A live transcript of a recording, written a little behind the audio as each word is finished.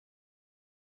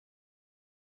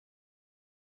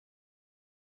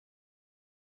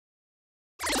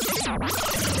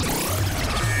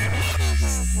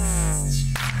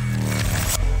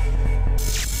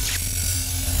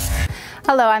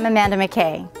Hello, I'm Amanda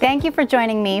McKay. Thank you for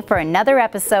joining me for another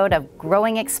episode of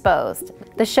Growing Exposed,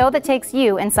 the show that takes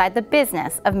you inside the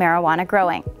business of marijuana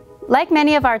growing. Like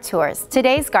many of our tours,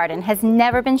 today's garden has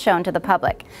never been shown to the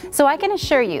public, so I can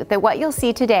assure you that what you'll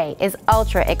see today is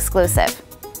ultra exclusive.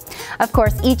 Of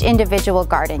course, each individual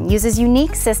garden uses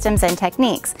unique systems and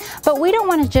techniques, but we don't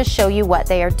want to just show you what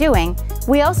they are doing,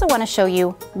 we also want to show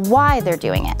you why they're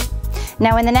doing it.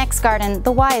 Now in the next garden,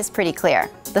 the why is pretty clear.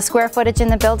 The square footage in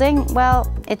the building,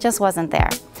 well, it just wasn't there.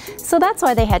 So that's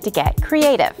why they had to get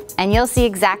creative. And you'll see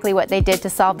exactly what they did to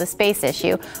solve the space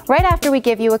issue right after we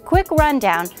give you a quick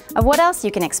rundown of what else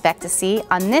you can expect to see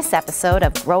on this episode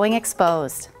of Growing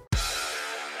Exposed.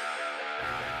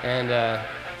 And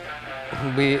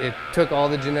it took all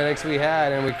the genetics we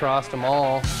had and we crossed them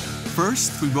all.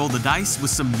 First, we rolled the dice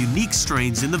with some unique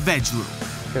strains in the veg room.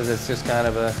 Because it's just kind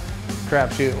of a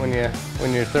crapshoot when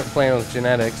you're playing with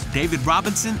genetics. David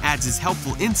Robinson adds his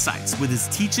helpful insights with his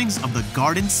teachings of the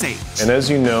garden sage. And as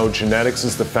you know, genetics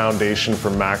is the foundation for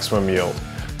maximum yield.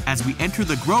 As we enter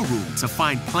the grow room to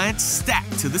find plants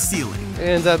stacked to the ceiling. It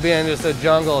ends up being just a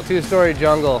jungle, a two-story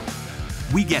jungle.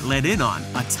 We get let in on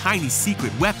a tiny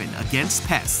secret weapon against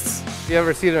pests. If you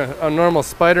ever see a normal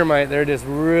spider mite, they're just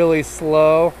really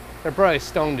slow. They're probably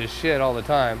stoned as shit all the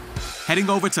time. Heading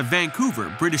over to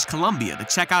Vancouver, British Columbia to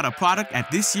check out a product at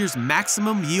this year's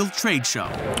Maximum Yield Trade Show.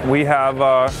 We have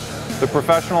the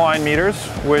professional line meters,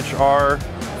 which are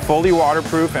fully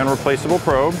waterproof and replaceable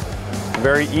probe.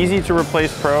 Very easy to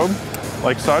replace probe,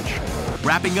 like such.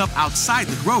 Wrapping up outside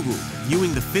the grow room,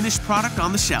 viewing the finished product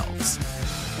on the shelves.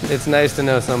 It's nice to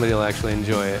know somebody will actually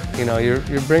enjoy it. You know, you're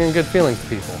bringing good feelings to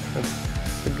people.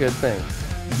 It's a good thing.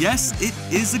 Yes, it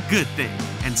is a good thing,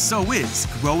 and so is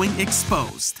Growing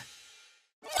Exposed.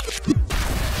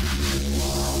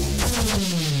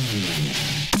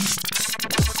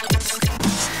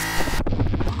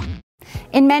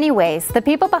 In many ways, the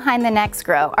people behind the Next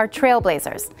Grow are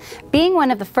trailblazers. Being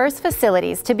one of the first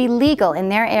facilities to be legal in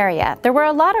their area, there were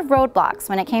a lot of roadblocks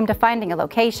when it came to finding a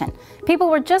location. People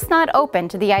were just not open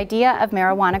to the idea of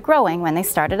marijuana growing when they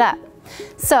started up.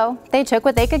 So they took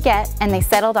what they could get and they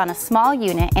settled on a small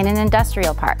unit in an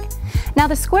industrial park. Now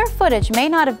the square footage may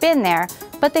not have been there,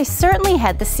 but they certainly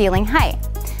had the ceiling height.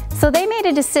 So they made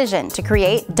a decision to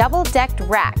create double-decked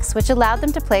racks which allowed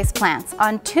them to place plants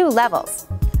on 2 levels.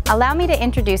 Allow me to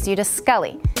introduce you to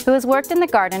Scully, who has worked in the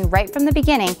garden right from the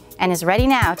beginning and is ready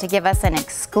now to give us an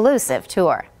exclusive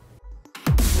tour.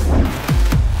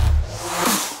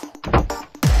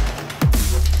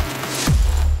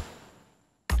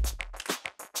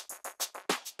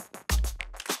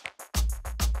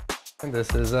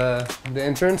 This is the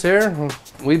entrance here.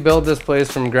 We built this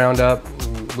place from ground up.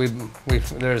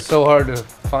 They're so hard to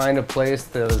find a place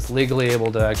that was legally able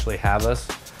to actually have us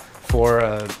for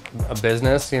a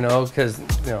business, you know, because,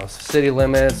 you know, city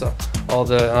limits, all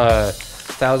the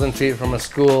 1,000 feet from a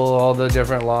school, all the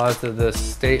different laws that the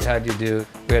state had you do.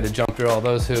 We had to jump through all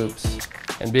those hoops.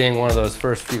 And being one of those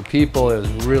first few people, it was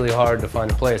really hard to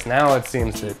find a place. Now it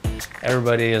seems that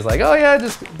everybody is like, oh yeah,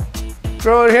 just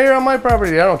grow it here on my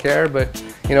property, I don't care. But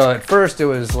you know, at first it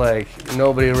was like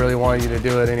nobody really wanted you to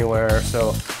do it anywhere.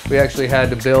 So we actually had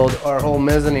to build our whole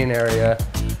mezzanine area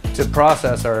to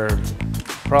process our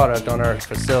product on our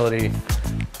facility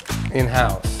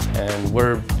in-house. And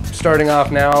we're starting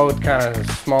off now kind of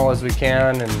as small as we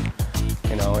can, and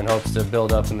you know, in hopes to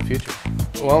build up in the future.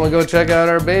 Why don't we go check out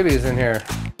our babies in here?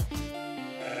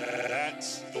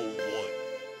 That's the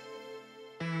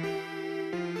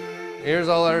one. Here's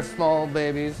all our small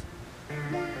babies.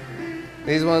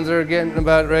 These ones are getting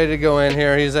about ready to go in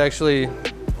here. He's actually,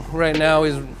 right now,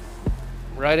 he's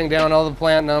writing down all the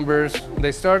plant numbers.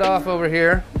 They start off over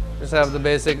here. Just have the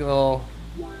basic little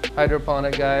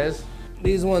hydroponic guys.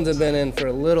 These ones have been in for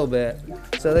a little bit,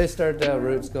 so they start to have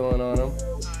roots going on them.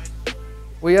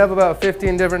 We have about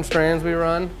 15 different strains we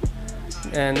run,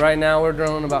 and right now we're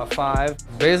growing about 5.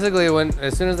 Basically,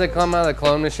 as soon as they come out of the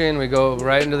clone machine, we go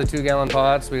right into the 2-gallon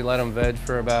pots. We let them veg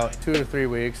for about 2 to 3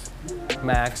 weeks,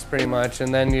 max pretty much,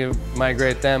 and then you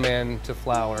migrate them in to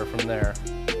flower from there.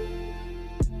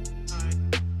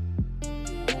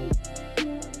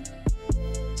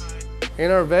 In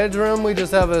our veg room, we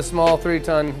just have a small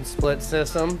 3-ton split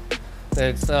system.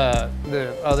 It's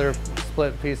the other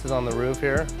split pieces on the roof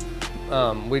here.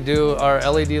 We do our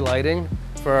LED lighting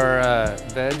for our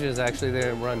veg is actually, they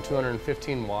run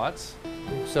 215 watts.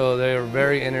 So they're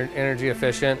very energy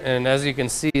efficient. And as you can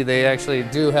see, they actually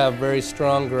do have very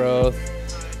strong growth,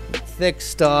 thick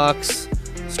stalks,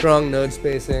 strong node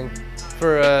spacing.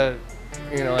 For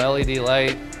you know, LED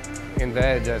light in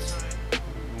veg, that's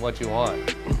what you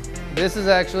want. This is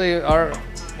actually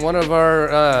one of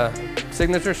our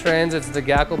signature strains. It's the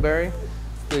Gackleberry,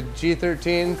 the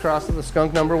G13 crossed with the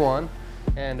skunk #1.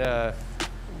 And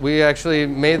we actually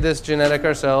made this genetic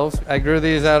ourselves. I grew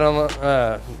these out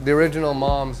on the original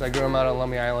moms. I grew them out on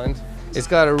Lummi Island. It's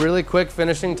got a really quick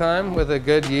finishing time with a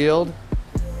good yield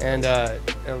and a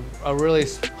really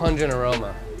pungent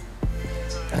aroma.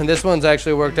 And this one's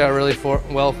actually worked out really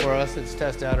well for us. It's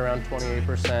tested out around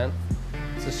 28%.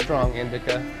 It's a strong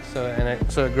indica, so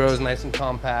it grows nice and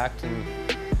compact, and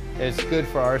it's good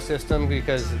for our system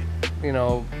because, you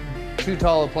know, too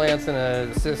tall of plants in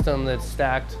a system that's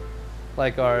stacked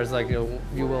like ours, like you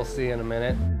will see in a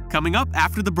minute. Coming up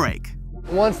after the break.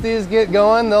 Once these get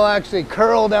going, they'll actually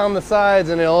curl down the sides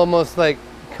and it'll almost like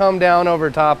come down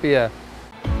over top of you.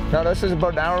 Now this is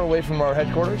about an hour away from our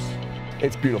headquarters.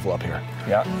 It's beautiful up here.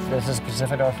 Yeah, this is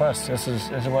Pacific Northwest. This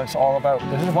is what it's all about.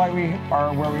 This is why we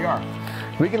are where we are.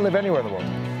 We can live anywhere in the world.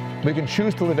 We can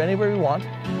choose to live anywhere we want.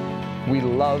 We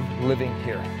love living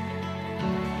here.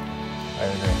 I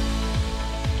agree.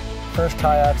 First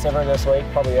kayaks ever in this lake,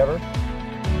 probably ever.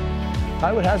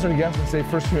 I would hazard a guess and say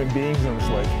first human beings in this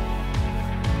lake.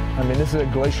 I mean, this is a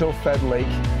glacial-fed lake.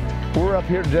 We're up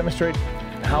here to demonstrate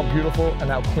how beautiful and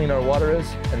how clean our water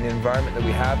is and the environment that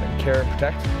we have and care and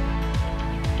protect.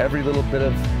 Every little bit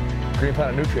of Green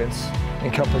Planet nutrients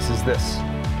encompasses this.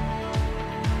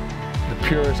 The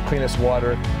purest, cleanest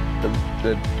water,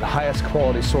 the highest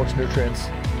quality source nutrients.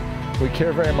 We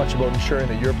care very much about ensuring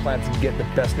that your plants get the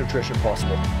best nutrition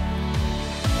possible.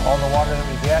 All the water that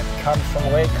we get comes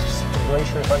from lakes and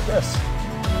glaciers like this.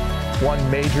 One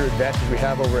major advantage we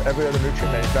have over every other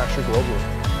nutrient manufacturer globally.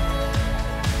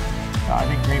 I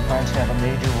think green plants have a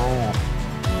major role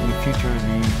in the future of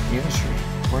the industry.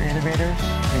 We're innovators,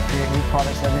 we create new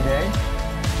products every day,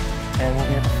 and we'll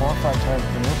be at the forefront of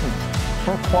the movement.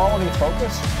 We're quality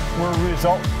focused, we're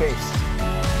result based.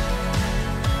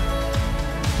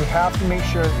 We have to make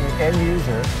sure the end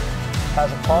user has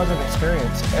a positive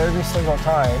experience every single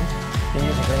time they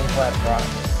use a Green Planet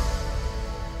product.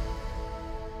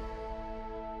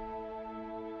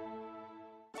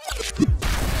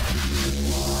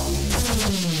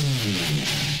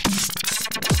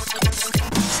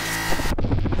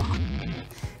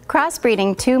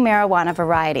 Crossbreeding two marijuana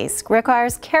varieties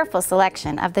requires careful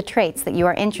selection of the traits that you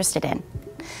are interested in.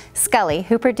 Scully,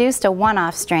 who produced a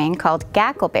one-off strain called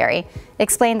Gackleberry,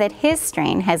 explained that his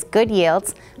strain has good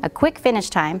yields, a quick finish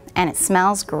time, and it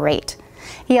smells great.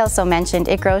 He also mentioned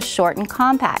it grows short and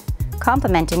compact,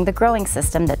 complementing the growing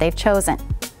system that they've chosen.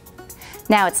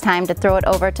 Now it's time to throw it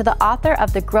over to the author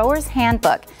of the Grower's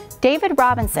Handbook, David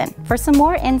Robinson, for some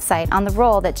more insight on the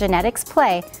role that genetics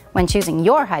play when choosing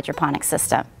your hydroponic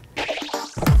system.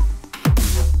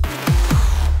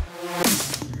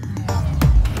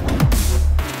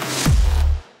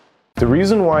 The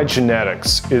reason why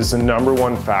genetics is the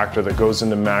 #1 factor that goes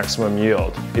into maximum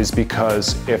yield is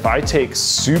because if I take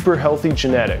super healthy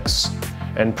genetics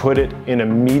and put it in a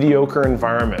mediocre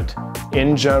environment,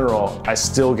 in general, I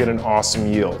still get an awesome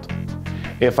yield.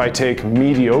 If I take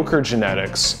mediocre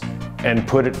genetics and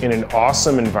put it in an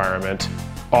awesome environment,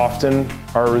 often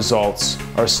our results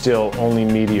are still only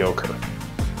mediocre.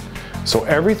 So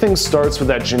everything starts with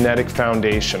that genetic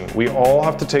foundation. We all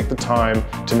have to take the time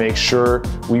to make sure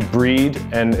we breed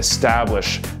and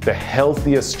establish the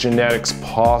healthiest genetics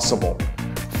possible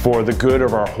for the good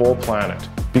of our whole planet.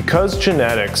 Because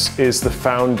genetics is the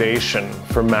foundation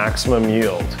for maximum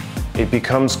yield, it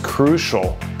becomes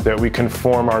crucial that we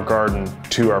conform our garden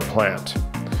to our plant.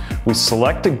 We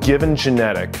select a given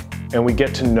genetic and we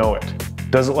get to know it.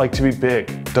 Does it like to be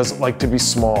big? Does it like to be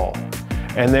small?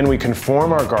 And then we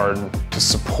conform our garden to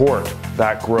support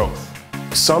that growth.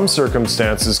 Some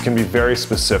circumstances can be very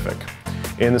specific.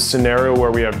 In the scenario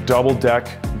where we have double deck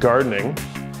gardening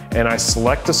and I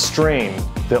select a strain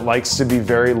that likes to be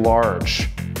very large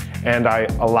and I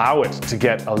allow it to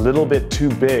get a little bit too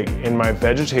big in my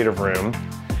vegetative room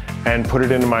and put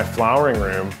it into my flowering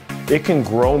room, it can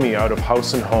grow me out of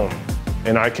house and home.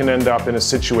 And I can end up in a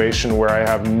situation where I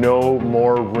have no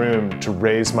more room to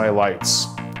raise my lights.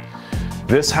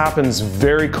 This happens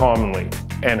very commonly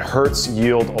and hurts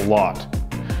yield a lot.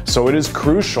 So it is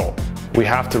crucial. We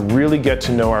have to really get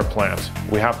to know our plant.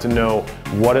 We have to know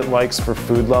what it likes for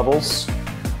food levels.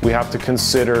 We have to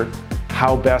consider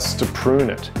how best to prune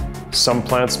it. Some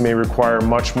plants may require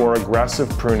much more aggressive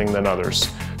pruning than others.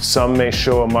 Some may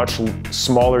show a much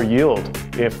smaller yield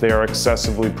if they are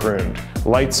excessively pruned.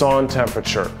 Lights on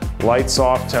temperature, lights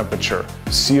off temperature,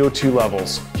 CO2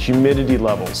 levels, humidity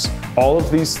levels, all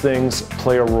of these things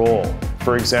play a role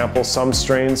For example, some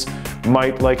strains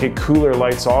might like a cooler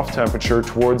lights off temperature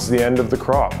towards the end of the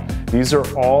crop. These are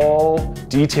all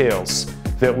details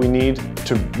that we need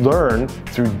to learn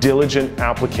through diligent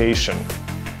application.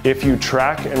 If you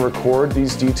track and record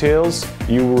these details,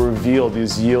 you will reveal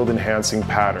these yield enhancing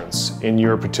patterns in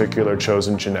your particular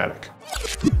chosen genetic.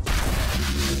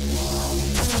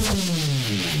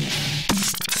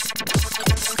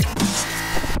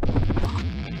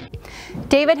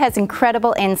 David has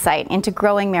incredible insight into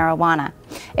growing marijuana.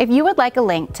 If you would like a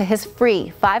link to his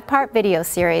free 5-part video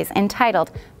series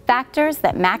entitled Factors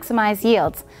That Maximize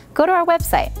Yields, go to our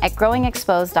website at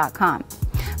growingexposed.com.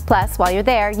 Plus, while you're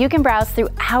there, you can browse through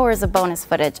hours of bonus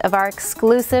footage of our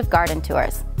exclusive garden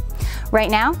tours.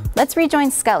 Right now, let's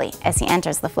rejoin Scully as he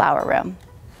enters the flower room.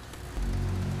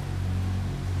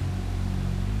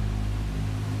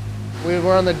 We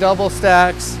were on the double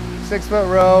stacks, 6-foot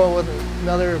row with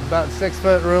another about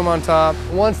 6-foot room on top.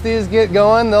 Once these get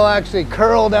going, they'll actually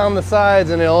curl down the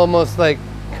sides and it'll almost like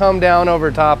come down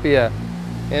over top of you.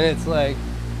 And it's like,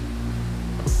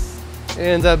 it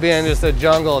ends up being just a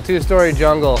jungle, a 2-story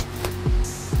jungle.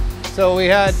 So we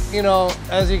had, you know,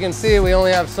 as you can see, we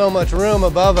only have so much room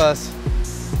above us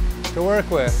to work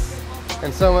with.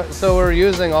 And so we're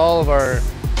using all of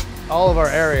our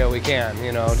area we can,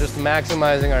 you know, just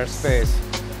maximizing our space.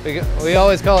 We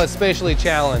always call it spatially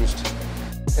challenged.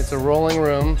 It's a rolling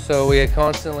room, so we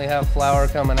constantly have flower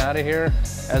coming out of here,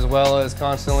 as well as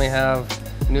constantly have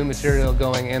new material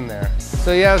going in there.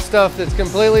 So you have stuff that's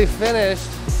completely finished,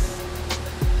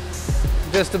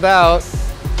 just about,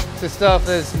 to stuff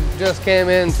that just came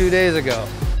in 2 days ago.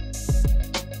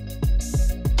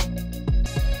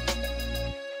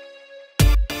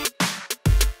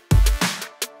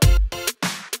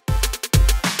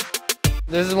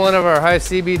 This is one of our high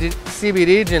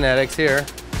CBD genetics here.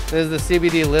 This is the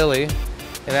CBD Lily.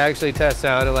 It actually tests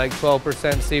out at like 12%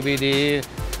 CBD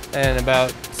and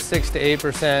about 6 to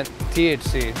 8%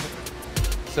 THC.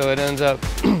 So it ends up,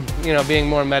 you know, being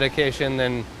more medication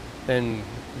than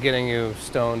getting you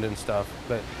stoned and stuff.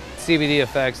 But CBD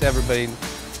effects, everybody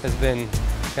has been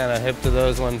kind of hip to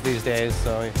those ones these days.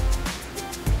 So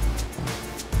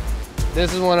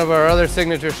this is one of our other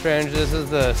signature strains. This is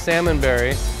the salmon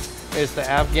berry. It's the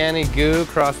Afghani goo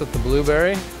crossed with the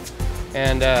blueberry.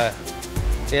 And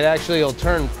it actually will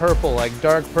turn purple, like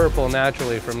dark purple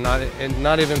naturally, from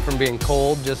not even from being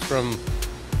cold, just from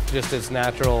its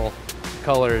natural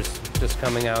colors just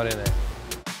coming out in it.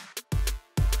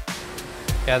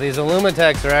 Yeah, these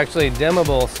Illumitechs are actually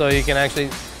dimmable, so you can actually,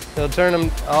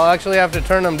 I'll actually have to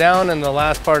turn them down in the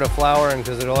last part of flowering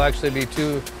because it'll actually be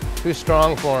too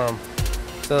strong for them.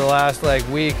 So the last like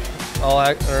week,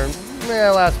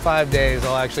 last 5 days,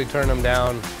 I'll actually turn them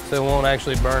down so it won't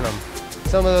actually burn them.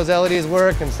 Some of those LEDs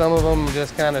work and some of them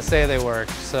just kind of say they work.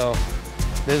 So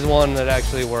this is one that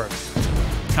actually works.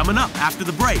 Coming up after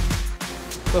the break.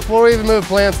 Before we even move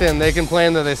plants in, they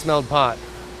complained that they smelled pot.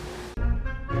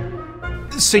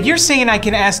 So you're saying I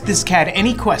can ask this cat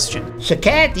any question? The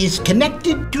cat is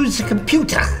connected to the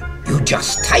computer. You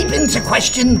just type in the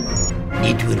question,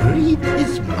 it will read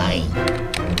his mind.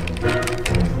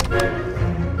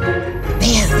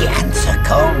 There the answer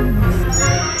comes.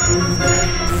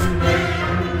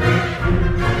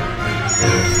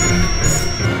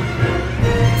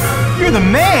 You're the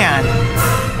man!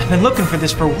 I've been looking for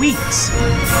this for weeks.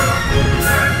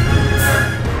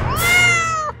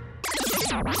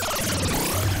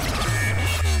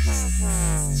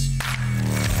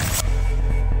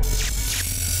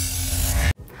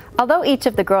 Although each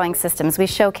of the growing systems we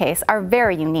showcase are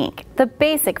very unique, the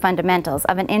basic fundamentals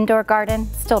of an indoor garden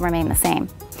still remain the same.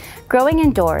 Growing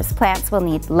indoors, plants will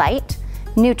need light,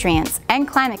 nutrients, and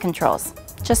climate controls,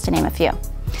 just to name a few.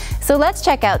 So let's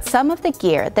check out some of the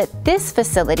gear that this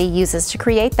facility uses to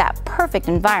create that perfect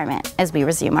environment as we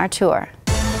resume our tour.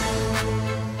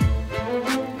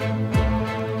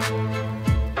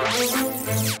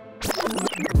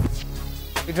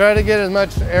 We try to get as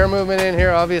much air movement in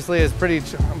here. Obviously, it's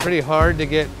pretty hard to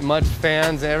get much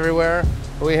fans everywhere.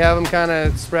 But we have them kind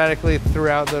of sporadically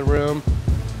throughout the room.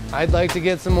 I'd like to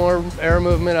get some more air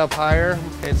movement up higher.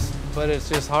 But it's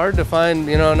just hard to find,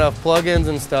 you know, enough plugins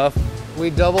and stuff. We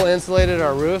double insulated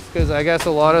our roof because I guess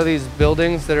a lot of these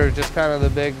buildings that are just kind of the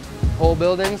big whole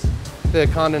buildings, the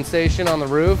condensation on the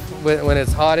roof when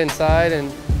it's hot inside,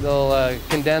 and they'll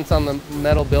condense on the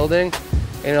metal building,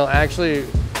 and it'll actually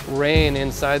rain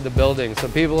inside the building. So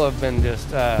people have been just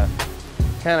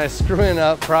kind of screwing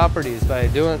up properties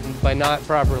by not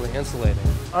properly insulating.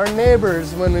 Our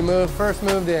neighbors, when we first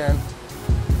moved in,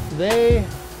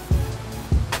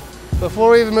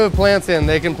 before we even moved plants in,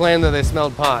 they complained that they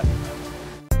smelled pot.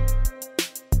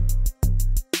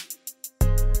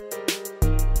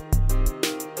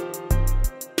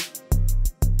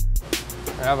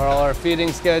 have all our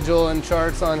feeding schedule and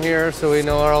charts on here so we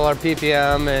know all our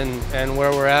PPM and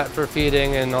where we're at for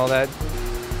feeding and all that.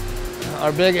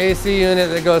 Our big AC unit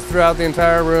that goes throughout the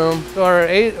entire room.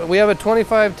 So we have a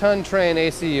 25-ton train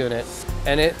AC unit,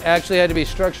 and it actually had to be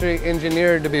structurally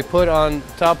engineered to be put on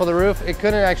top of the roof. It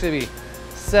couldn't actually be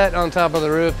set on top of the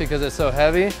roof because it's so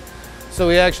heavy. So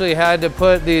we actually had to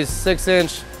put these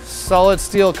 6-inch solid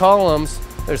steel columns,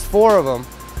 there's 4 of them.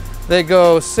 They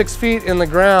go 6 feet in the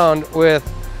ground with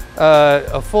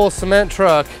a full cement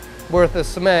truck worth of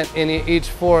cement in each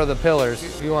 4 of the pillars.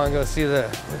 If you want to go see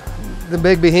the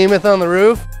big behemoth on the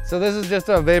roof. So this is just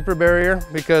a vapor barrier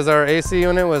because our AC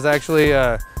unit was actually,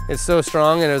 it's so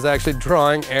strong and it was actually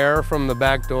drawing air from the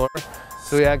back door.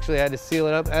 So we actually had to seal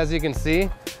it up. As you can see,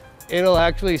 it'll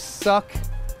actually suck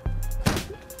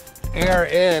air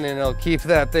in and it'll keep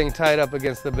that thing tied up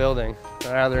against the building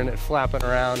rather than it flapping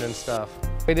around and stuff.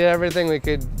 We did everything we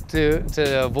could do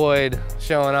to avoid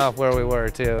showing off where we were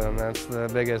too, and that's the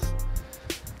biggest.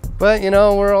 But you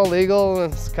know, we're all legal,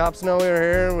 and cops know we're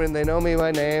here, and they know me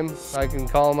by name. I can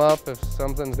call them up if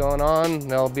something's going on.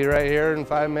 They'll be right here in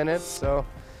 5 minutes. So,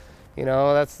 you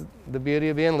know, that's the beauty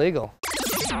of being legal.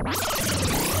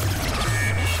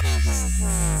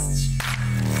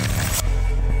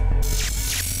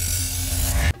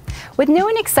 With new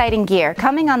and exciting gear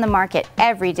coming on the market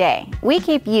every day, we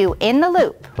keep you in the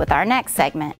loop with our next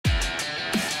segment.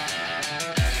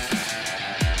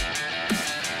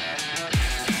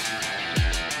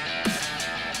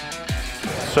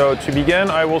 So to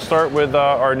begin, I will start with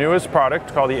our newest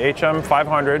product called the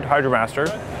HM500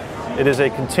 HydroMaster. It is a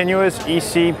continuous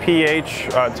EC pH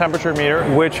temperature meter,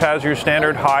 which has your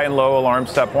standard high and low alarm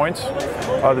set points.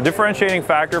 The differentiating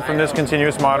factor from this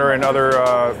continuous monitor and other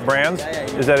brands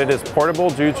is that it is portable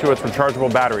due to its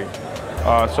rechargeable battery.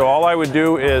 So all I would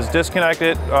do is disconnect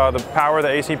it, the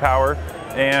AC power,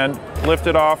 and lift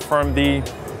it off from the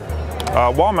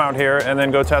wall mount here and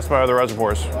then go test my other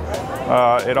reservoirs.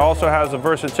 It also has the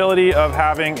versatility of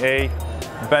having a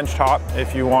bench top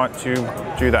if you want to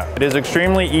do that. It is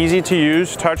extremely easy to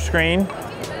use, touchscreen.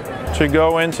 To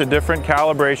go into different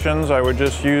calibrations, I would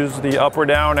just use the up or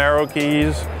down arrow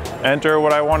keys, enter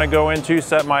what I want to go into,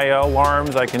 set my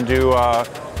alarms. I can do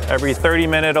every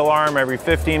 30-minute alarm, every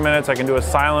 15 minutes. I can do a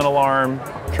silent alarm.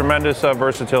 Tremendous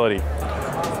versatility.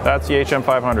 That's the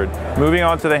HM500. Moving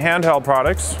on to the handheld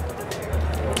products,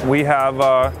 we have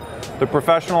the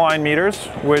professional line meters,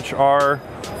 which are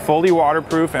fully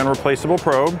waterproof and replaceable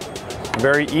probe.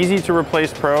 Very easy to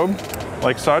replace probe,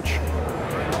 like such.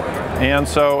 And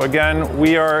so again,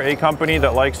 we are a company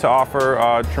that likes to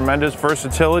offer tremendous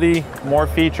versatility, more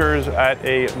features at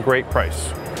a great price.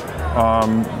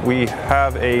 We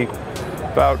have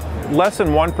about less than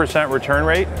 1% return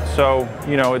rate, so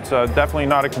you know it's definitely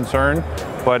not a concern.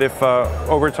 But if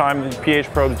over time the pH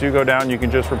probes do go down, you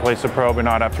can just replace the probe and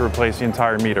not have to replace the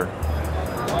entire meter.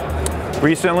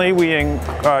 Recently, we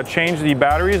changed the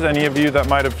batteries. Any of you that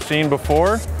might have seen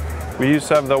before, we used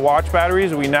to have the watch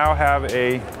batteries. We now have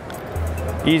a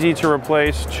easy to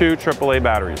replace 2 AAA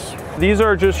batteries. These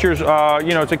are just your,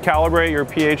 you know, to calibrate your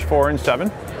pH 4 and 7.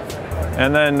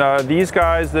 And then these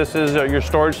guys, this is your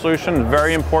storage solution.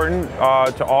 Very important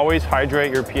to always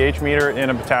hydrate your pH meter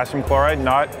in a potassium chloride,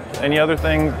 not any other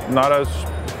thing, not a,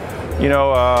 you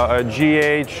know, a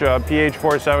GH pH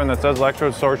 4.7 that says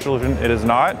electrode storage solution. It is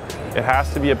not. It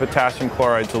has to be a potassium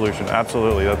chloride solution.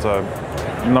 Absolutely, that's a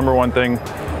 #1 thing.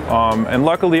 And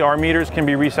luckily our meters can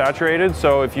be resaturated,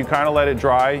 so if you kind of let it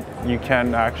dry, you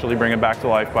can actually bring it back to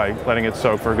life by letting it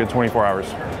soak for a good 24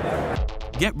 hours.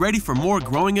 Get ready for more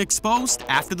Growing Exposed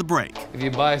after the break. If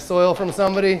you buy soil from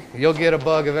somebody, you'll get a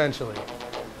bug eventually.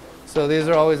 So these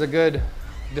are always a good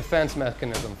defense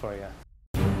mechanism for you.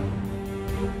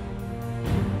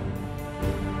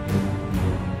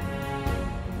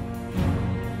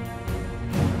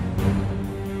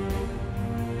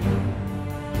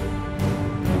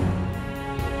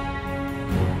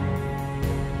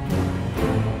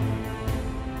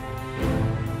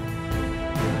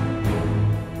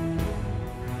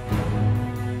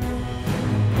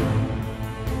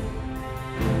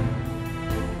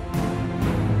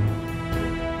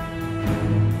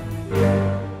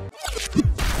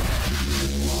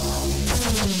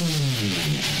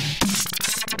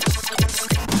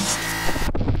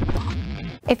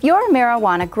 If you're a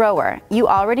marijuana grower, you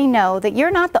already know that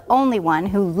you're not the only one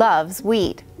who loves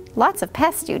weed. Lots of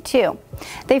pests do too.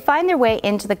 They find their way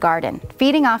into the garden,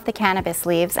 feeding off the cannabis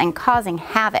leaves and causing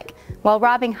havoc, while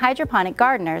robbing hydroponic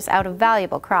gardeners out of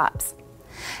valuable crops.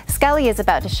 Scully is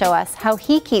about to show us how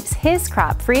he keeps his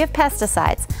crop free of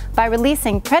pesticides by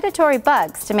releasing predatory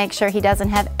bugs to make sure he doesn't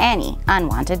have any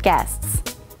unwanted guests.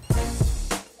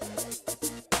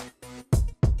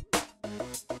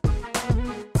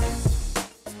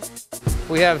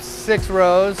 We have 6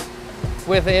 rows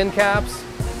with end caps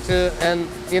to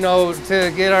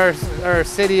get our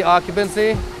city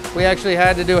occupancy. We actually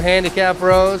had to do handicap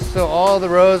rows, so all the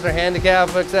rows are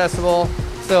handicap accessible.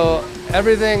 So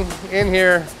everything in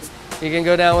here, you can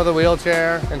go down with a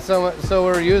wheelchair, and so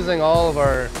we're using all of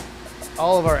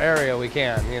our area we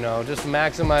can, just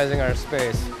maximizing our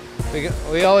space.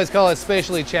 We always call it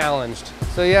spatially challenged.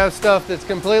 So you have stuff that's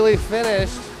completely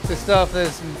finished to stuff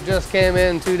that's just came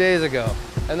in 2 days ago.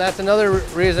 And that's another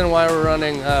reason why we're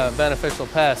running beneficial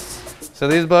pests. So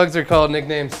these bugs are called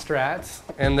nicknamed strats,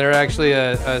 and they're actually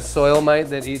a soil mite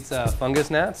that eats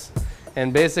fungus gnats.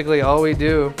 And basically all we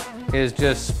do is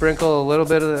just sprinkle a little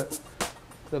bit of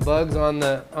the bugs on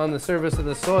the surface of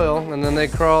the soil, and then they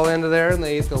crawl into there and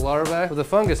they eat the larvae of the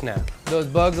fungus gnat. Those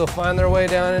bugs will find their way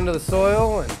down into the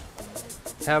soil and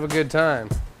have a good time.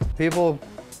 People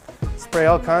spray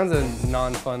all kinds of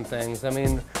non-fun things. I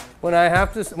mean, when I've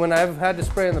had to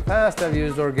spray in the past, I've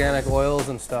used organic oils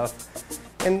and stuff,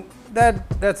 and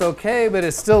that's okay, but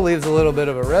it still leaves a little bit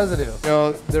of a residue.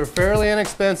 They're fairly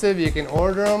inexpensive. You can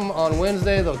order them on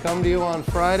Wednesday. They'll come to you on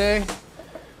Friday.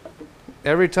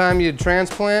 Every time you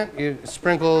transplant, you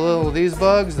sprinkle a little of these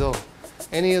bugs.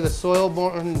 Any of the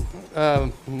soil-borne,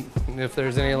 if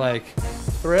there's any like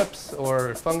thrips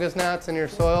or fungus gnats in your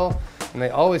soil, and they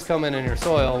always come in your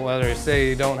soil, whether say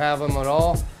you don't have them at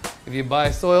all. If you buy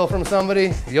soil from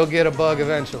somebody, you'll get a bug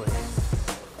eventually.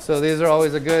 So these are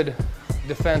always a good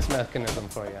defense mechanism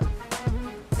for you.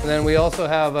 And then we also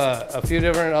have a few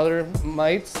different other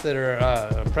mites that are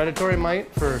a predatory mite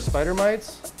for spider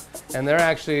mites. And they're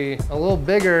actually a little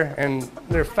bigger and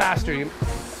they're faster.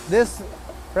 This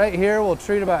right here will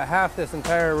treat about half this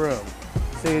entire room.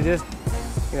 So you just,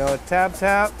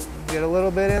 tap, get a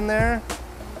little bit in there,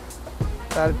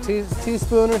 about a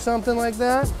teaspoon or something like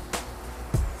that.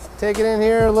 Take it in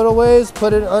here a little ways,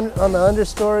 put it on the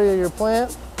understory of your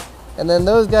plant, and then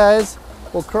those guys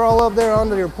will crawl up there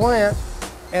onto your plant,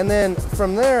 and then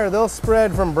from there they'll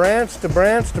spread from branch to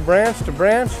branch to branch to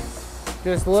branch,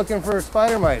 just looking for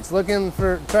spider mites,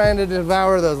 trying to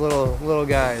devour those little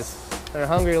guys. They're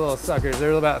hungry little suckers.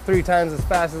 They're about 3 times as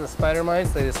fast as the spider mites.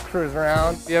 They just cruise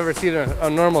around. If you ever see a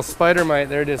normal spider mite,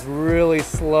 they're just really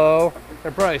slow.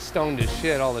 They're probably stoned as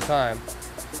shit all the time.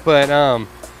 But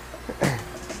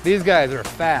these guys are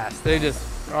fast. They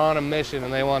just are on a mission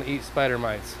and they want to eat spider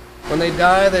mites. When they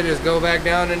die, they just go back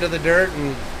down into the dirt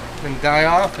and die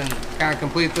off and kind of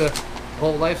complete the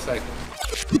whole life cycle.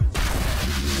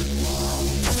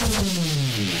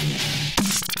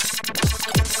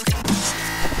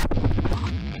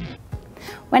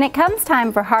 When it comes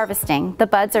time for harvesting, the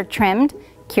buds are trimmed,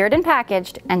 cured and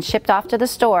packaged, and shipped off to the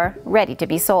store, ready to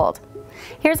be sold.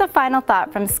 Here's a final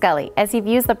thought from Scully as he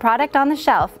views the product on the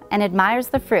shelf and admires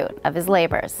the fruit of his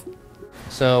labors.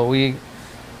 So we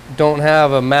don't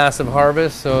have a massive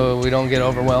harvest, so we don't get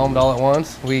overwhelmed all at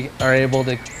once. We are able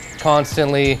to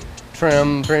constantly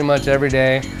trim pretty much every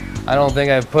day. I don't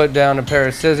think I've put down a pair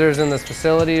of scissors in this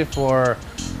facility for,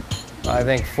 I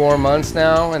think, 4 months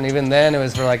now, and even then it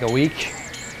was for like a week.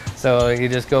 So you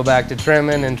just go back to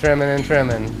trimming and trimming and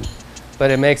trimming.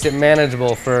 But it makes it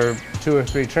manageable for 2 or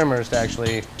 3 trimmers to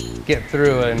actually get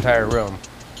through an entire room,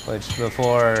 which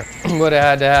before would have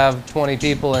had to have 20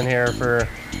 people in here for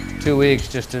 2 weeks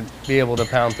just to be able to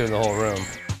pound through the whole room.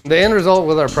 The end result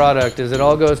with our product is it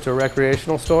all goes to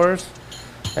recreational stores,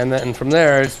 and then from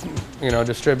there it's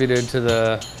distributed to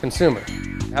the consumer.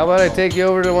 How about I take you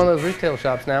over to one of those retail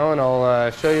shops now and I'll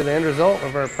show you the end result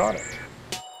of our product.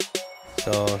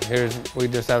 So we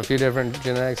just have a few different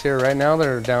genetics here right now that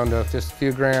are down to just a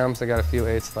few grams. I got a few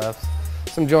 8s left,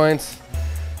 some joints,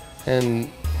 and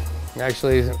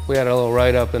actually we had a little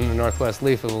write-up in the Northwest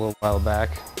Leaf a little while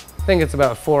back. I think it's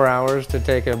about 4 hours to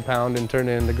take a pound and turn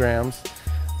it into grams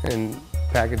and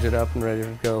package it up and ready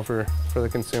to go for the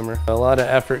consumer. A lot of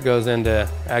effort goes into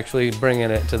actually bringing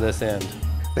it to this end.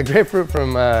 The grapefruit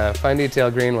from Fine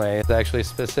Detail Greenway is actually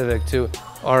specific to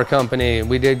our company.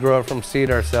 We did grow it from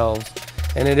seed ourselves,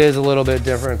 and it is a little bit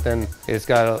different than, it's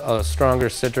got a stronger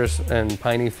citrus and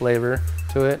piney flavor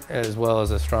to it, as well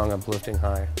as a strong uplifting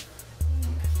high.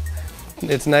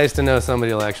 It's nice to know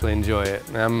somebody will actually enjoy it.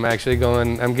 I'm not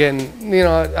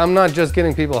just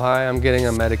getting people high, I'm getting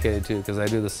them medicated too, because I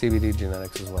do the CBD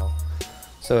genetics as well.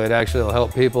 So it actually will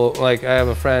help people. Like, I have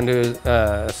a friend who's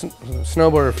a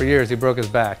snowboarder for years. He broke his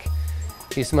back.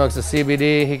 He smokes the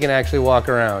CBD, he can actually walk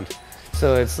around.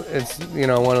 So it's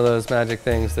one of those magic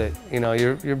things that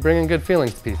you're bringing good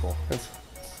feelings to people. It's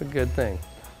a good thing.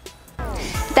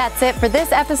 That's it for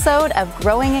this episode of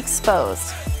Growing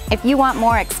Exposed. If you want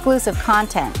more exclusive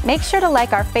content, make sure to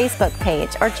like our Facebook page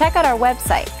or check out our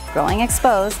website,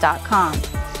 growingexposed.com.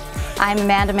 I'm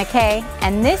Amanda McKay,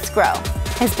 and this grow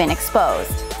has been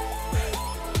exposed.